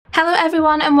Hello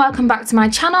everyone and welcome back to my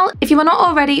channel. If you are not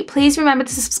already, please remember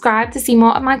to subscribe to see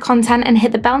more of my content and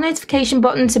hit the bell notification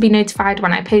button to be notified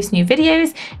when I post new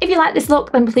videos. If you like this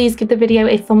look, then please give the video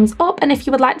a thumbs up, and if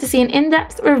you would like to see an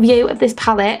in-depth review of this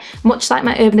palette, much like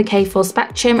my Urban Decay Full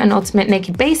Spectrum and Ultimate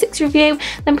Naked Basics review,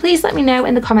 then please let me know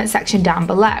in the comment section down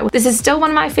below. This is still one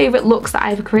of my favourite looks that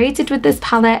I've created with this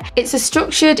palette. It's a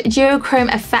structured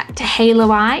duochrome effect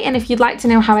halo eye, and if you'd like to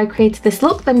know how I created this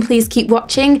look, then please keep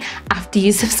watching after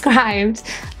you subscribed.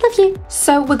 Love you.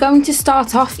 So we're going to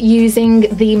start off using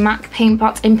the MAC Paint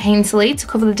Pot in Painterly to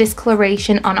cover the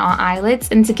discoloration on our eyelids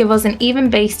and to give us an even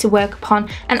base to work upon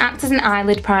and act as an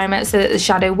eyelid primer so that the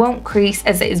shadow won't crease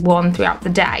as it is worn throughout the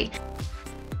day.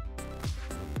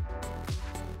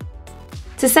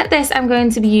 To set this, I'm going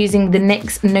to be using the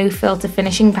NYX No Filter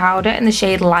Finishing Powder in the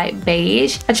shade Light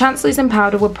Beige. A translucent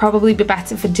powder would probably be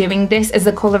better for doing this, as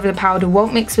the colour of the powder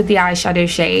won't mix with the eyeshadow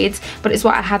shades, but it's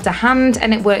what I had to hand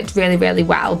and it worked really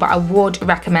well, but I would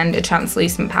recommend a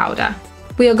translucent powder.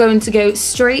 We are going to go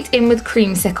straight in with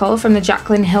Creamsicle from the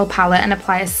JACLYN Hill palette and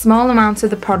apply a small amount of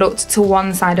the product to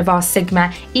one side of our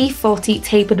Sigma E40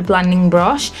 tapered blending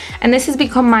brush, and this has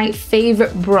become my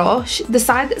favourite brush. The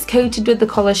side that's coated with the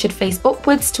colour should face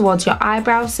upwards towards your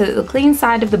eyebrows so that the clean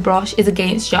side of the brush is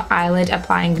against your eyelid,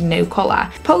 applying no colour.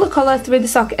 Pull the colour through the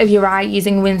socket of your eye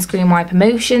using windscreen wiper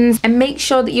motions, and make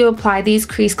sure that you apply these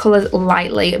crease colours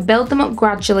lightly. Build them up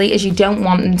gradually, as you don't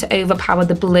want them to overpower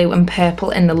the blue and purple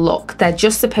in the look. They're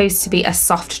just supposed to be a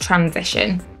soft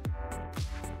transition.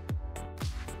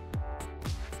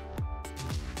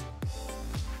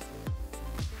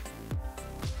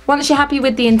 Once you're happy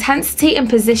with the intensity and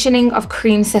positioning of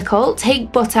Creamsicle,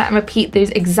 take butter and repeat those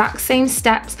exact same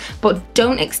steps, but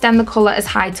don't extend the colour as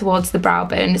high towards the brow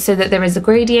bone so that there is a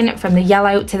gradient from the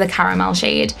yellow to the caramel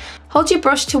shade. Hold your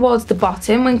brush towards the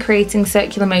bottom when creating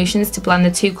circular motions to blend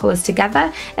the two colours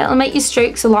together. It'll make your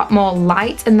strokes a lot more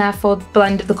light, and therefore the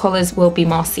blend of the colours will be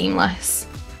more seamless.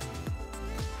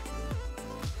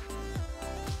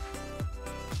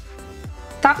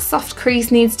 That soft crease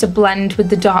needs to blend with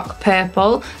the dark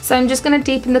purple, so I'm just going to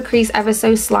deepen the crease ever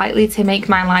so slightly to make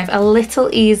my life a little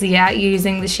easier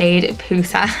using the shade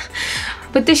Puta.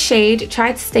 With this shade,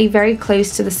 try to stay very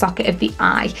close to the socket of the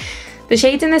eye. The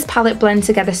shades in this palette blend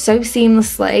together so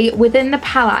seamlessly. Within the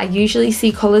palette, I usually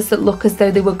see colours that look as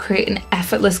though they would create an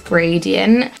effortless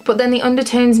gradient, but then the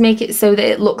undertones make it so that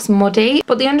it looks muddy.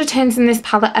 But the undertones in this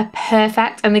palette are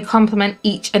perfect and they complement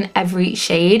each and every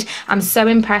shade. I'm so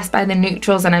impressed by the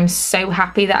neutrals, and I'm so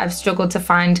happy that I've struggled to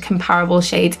find comparable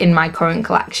shades in my current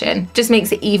collection. Just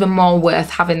makes it even more worth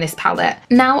having this palette.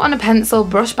 Now on a pencil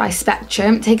brush by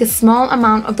Spectrum, take a small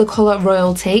amount of the colour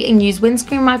Royalty and use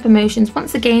windscreen wiper motions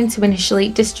once again to initially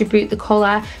distribute the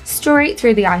colour straight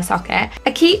through the eye socket.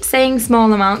 I keep saying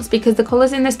small amounts because the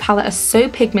colours in this palette are so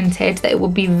pigmented that it will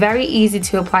be very easy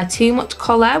to apply too much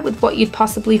colour with what you'd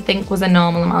possibly think was a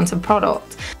normal amount of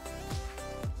product.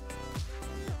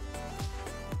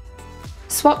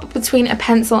 Swap between a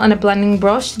pencil and a blending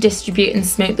brush to distribute and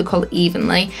smoke the colour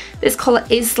evenly. This colour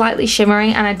is slightly shimmery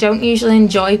and I don't usually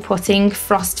enjoy putting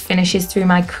frost finishes through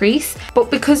my crease,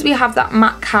 but because we have that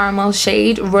matte caramel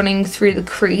shade running through the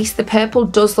crease, the purple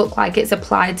does look like it's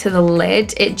applied to the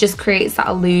lid. It just creates that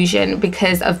illusion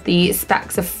because of the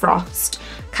specks of frost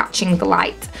catching the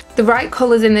light. The right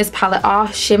colours in this palette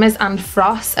are shimmers and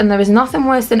frosts, and there is nothing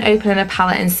worse than opening a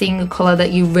palette and seeing a colour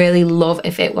that you really love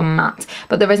if it were matte,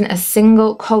 but there isn't a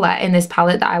single colour in this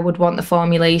palette that I would want the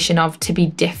formulation of to be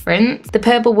different. The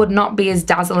purple would not be as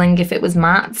dazzling if it was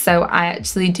matte, so I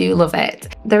actually do love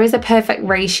it. There is a perfect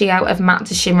ratio of matte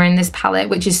to shimmer in this palette,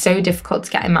 which is so difficult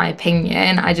to get in my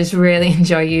opinion. I just really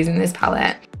enjoy using this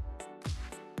palette.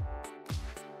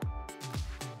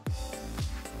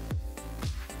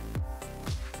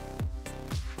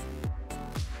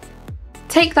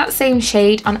 Take that same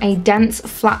shade on a dense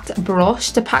flat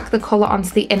brush to pack the colour onto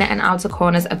the inner and outer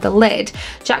corners of the lid.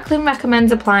 JACLYN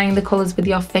recommends applying the colours with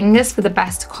your fingers for the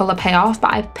best colour payoff,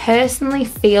 but I personally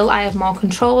feel I have more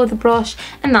control of the brush,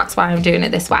 and that's why I'm doing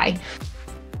it this way.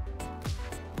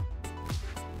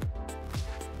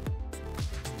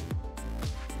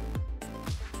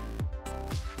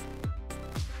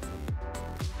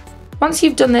 Once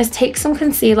you've done this, take some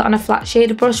concealer on a flat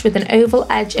shader brush with an oval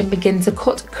edge and begin to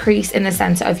cut a crease in the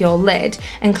centre of your lid,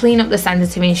 and clean up the centre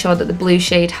to ensure that the blue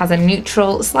shade has a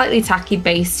neutral, slightly tacky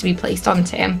base to be placed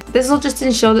onto. This will just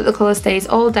ensure that the colour stays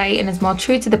all day and is more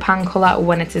true to the pan colour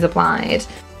when it is applied.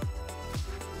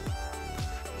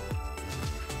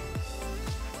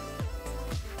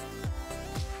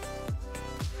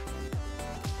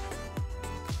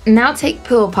 Now take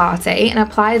Pool Party and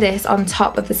apply this on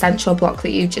top of the central block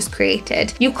that you've just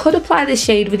created. You could apply the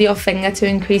shade with your finger to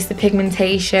increase the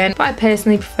pigmentation, but I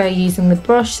personally prefer using the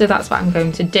brush, so that's what I'm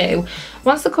going to do.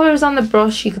 Once the colour is on the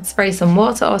brush, you could spray some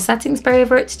water or setting spray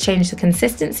over it to change the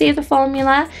consistency of the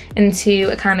formula into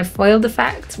a kind of foiled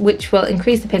effect, which will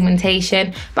increase the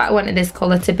pigmentation, but I wanted this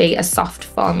colour to be a soft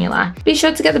formula. Be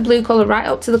sure to get the blue colour right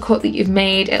up to the cut that you've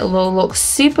made. It'll all look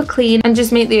super clean and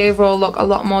just make the overall look a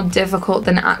lot more difficult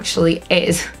than it actually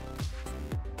is.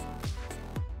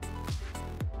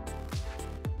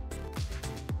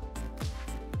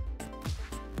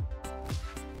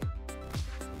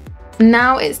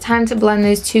 Now it's time to blend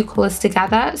those two colours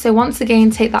together. So once again,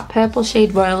 take that purple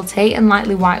shade Royalty and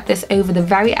lightly wipe this over the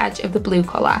very edge of the blue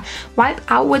colour. Wipe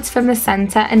outwards from the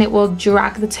centre and it will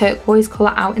drag the turquoise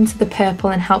colour out into the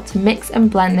purple and help to mix and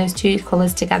blend those two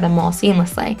colours together more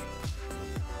seamlessly.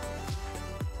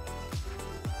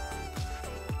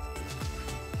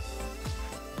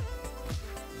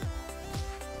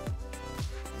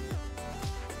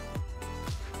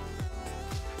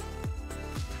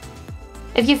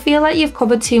 If you feel like you've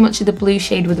covered too much of the blue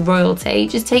shade with Royalty,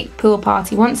 just take Pool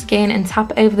Party once again and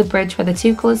tap over the bridge where the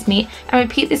two colours meet and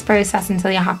repeat this process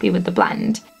until you're happy with the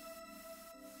blend.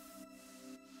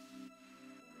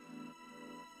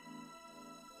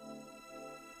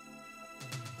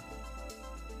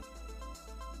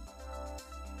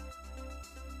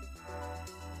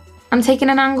 I'm taking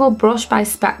an angled brush by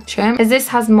Spectrum, as this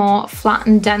has more flat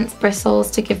and dense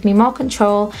bristles to give me more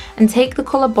control, and take the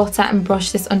colour Butter and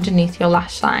brush this underneath your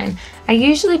lash line. I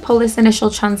usually pull this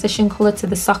initial transition colour to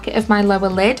the socket of my lower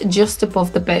lid, just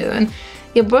above the bone.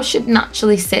 Your brush should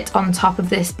naturally sit on top of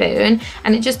this bone,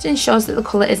 and it just ensures that the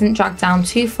colour isn't dragged down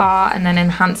too far and then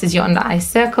enhances your under eye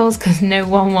circles, because no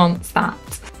one wants that.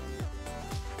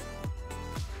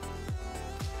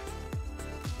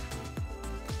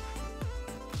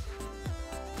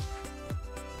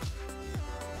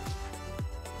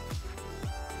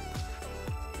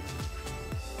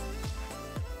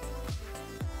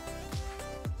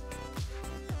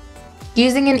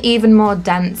 Using an even more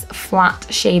dense, flat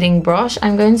shading brush,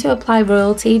 I'm going to apply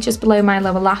Royalty just below my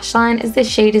lower lash line, as this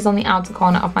shade is on the outer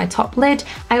corner of my top lid.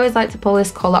 I always like to pull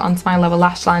this colour onto my lower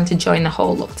lash line to join the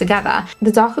whole look together.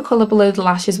 The darker colour below the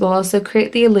lashes will also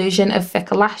create the illusion of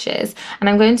thicker lashes, and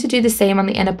I'm going to do the same on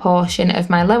the inner portion of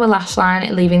my lower lash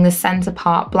line, leaving the centre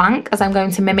part blank, as I'm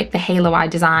going to mimic the halo eye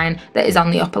design that is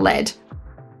on the upper lid.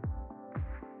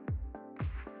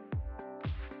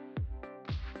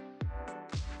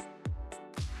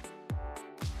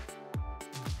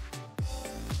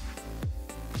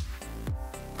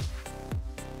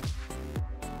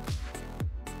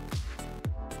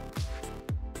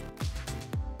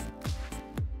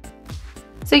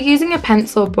 So using a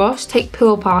pencil brush, take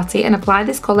Pool Party and apply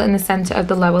this colour in the centre of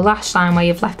the lower lash line where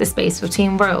you've left the space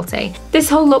between Royalty. This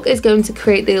whole look is going to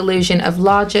create the illusion of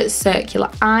larger circular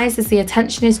eyes, as the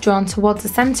attention is drawn towards the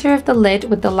centre of the lid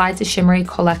with the lighter shimmery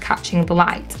colour catching the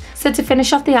light. So to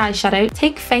finish off the eyeshadow,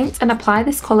 take Faint and apply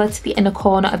this colour to the inner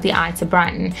corner of the eye to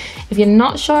brighten. If you're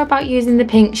not sure about using the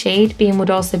pink shade, Beam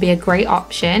would also be a great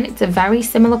option. It's a very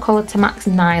similar colour to MAC's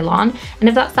Nylon, and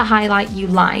if that's the highlight you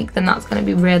like, then that's going to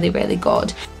be really, really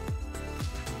good.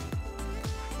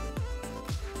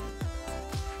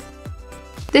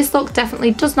 This look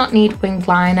definitely does not need winged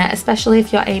liner, especially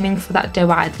if you're aiming for that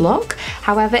doe-eyed look.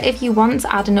 However, if you want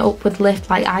to add an upward lift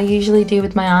like I usually do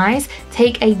with my eyes,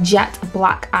 take a jet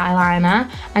black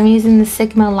eyeliner. I'm using the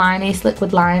Sigma Line Ace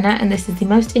liquid liner, and this is the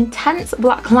most intense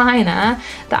black liner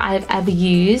that I've ever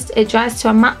used. It dries to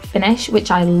a matte finish,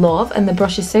 which I love, and the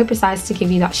brush is so precise to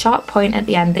give you that sharp point at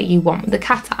the end that you want with the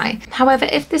cat eye. However,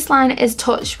 if this liner is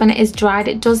touched when it is dried,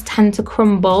 it does tend to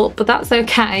crumble, but that's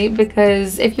okay,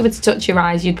 because if you were to touch your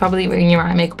eyes, you'd probably ruin your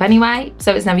eye makeup anyway,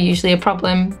 so it's never usually a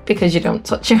problem because you don't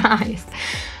touch your eyes.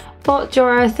 But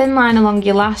draw a thin line along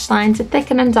your lash line to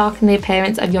thicken and darken the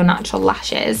appearance of your natural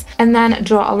lashes, and then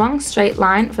draw a long straight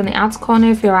line from the outer corner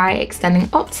of your eye extending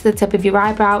up to the tip of your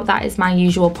eyebrow. That is my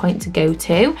usual point to go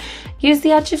to. Use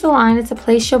the edge of the liner to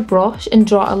place your brush and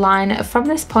draw a line from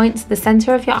this point to the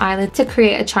centre of your eyelid to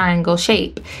create a triangle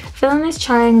shape. Fill in this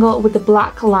triangle with the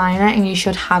black liner and you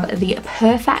should have the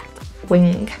perfect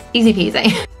wing. Easy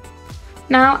peasy.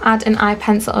 Now add an eye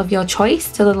pencil of your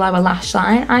choice to the lower lash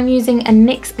line. I'm using a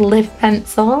NYX Live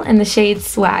pencil in the shade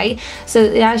Sway so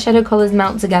that the eyeshadow colours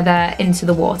melt together into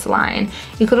the waterline.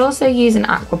 You could also use an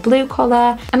aqua blue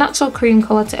colour, a natural cream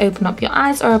colour to open up your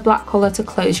eyes, or a black colour to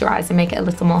close your eyes and make it a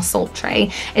little more sultry.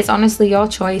 It's honestly your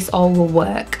choice, all will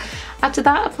work. After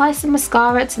that, apply some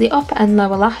mascara to the upper and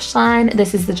lower lash line.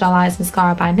 This is the Gel Eyes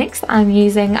mascara by NYX that I'm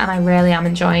using, and I really am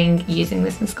enjoying using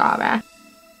this mascara.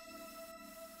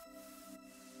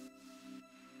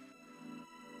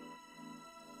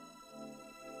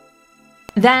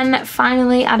 Then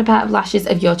finally add a pair of lashes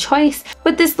of your choice.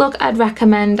 With this look I'd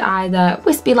recommend either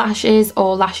wispy lashes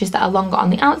or lashes that are longer on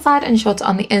the outside and shorter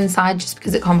on the inside, just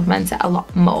because it complements it a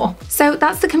lot more. So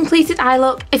that's the completed eye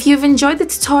look. If you've enjoyed the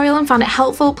tutorial and found it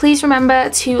helpful, please remember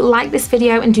to like this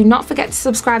video and do not forget to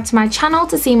subscribe to my channel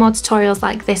to see more tutorials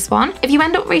like this one. If you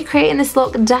end up recreating this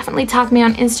look, definitely tag me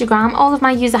on Instagram. All of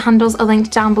my user handles are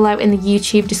linked down below in the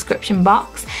YouTube description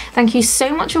box. Thank you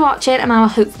so much for watching, and I will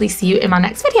hopefully see you in my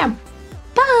next video.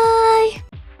 Bye!